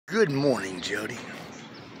Good morning, Jody.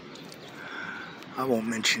 I won't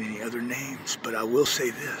mention any other names, but I will say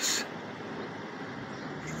this.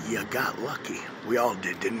 You got lucky. We all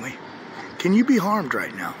did, didn't we? Can you be harmed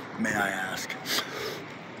right now, may I ask?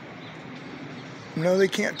 No, they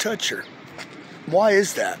can't touch her. Why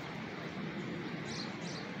is that?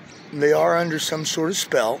 They are under some sort of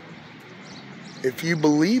spell. If you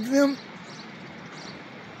believe them,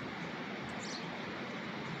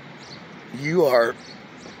 you are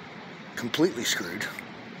completely screwed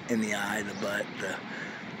in the eye, the butt,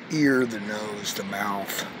 the ear, the nose, the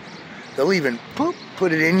mouth. They'll even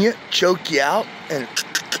put it in you, choke you out,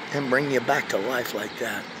 and bring you back to life like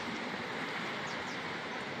that.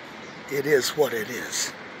 It is what it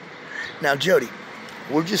is. Now, Jody,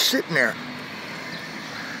 we're just sitting there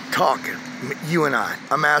talking, you and I.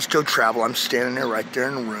 I'm Astral Travel. I'm standing there right there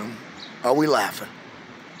in the room. Are we laughing?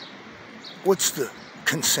 What's the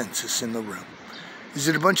consensus in the room? Is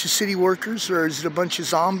it a bunch of city workers, or is it a bunch of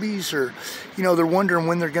zombies, or, you know, they're wondering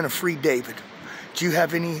when they're going to free David? Do you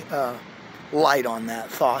have any light on that?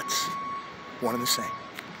 Thoughts? One and the same.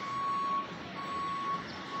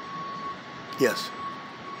 Yes.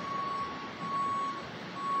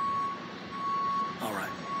 All right.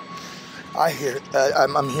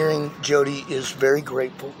 I'm hearing Jody is very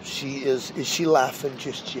grateful. Is she laughing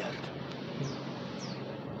just yet?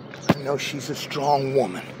 I know she's a strong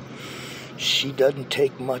woman. She doesn't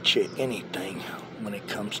take much of anything when it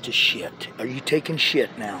comes to shit. Are you taking shit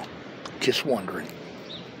now? Just wondering.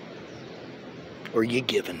 Or are you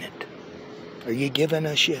giving it? Are you giving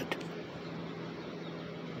a shit?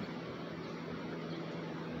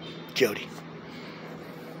 Jody,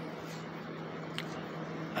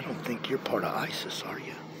 I don't think you're part of ISIS, are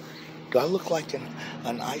you? Do I look like an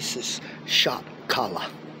ISIS shot collar?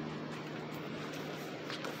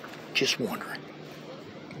 Just wondering.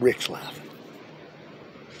 Rick's laughing.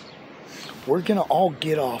 We're gonna all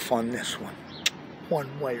get off on this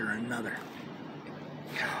one way or another.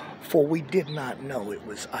 For we did not know it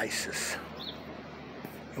was ISIS.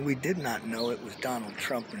 And we did not know it was Donald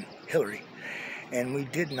Trump and Hillary. And we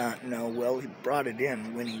did not know, well, he brought it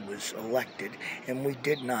in when he was elected. And we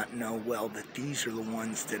did not know, well, that these are the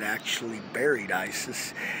ones that actually buried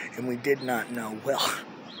ISIS. And we did not know, well,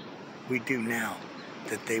 we do now,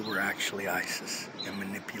 that they were actually ISIS and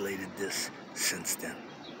manipulated this since then.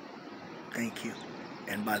 Thank you.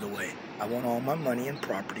 And by the way, I want all my money and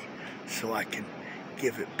property so I can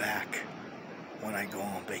give it back when I go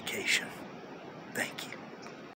on vacation. Thank you.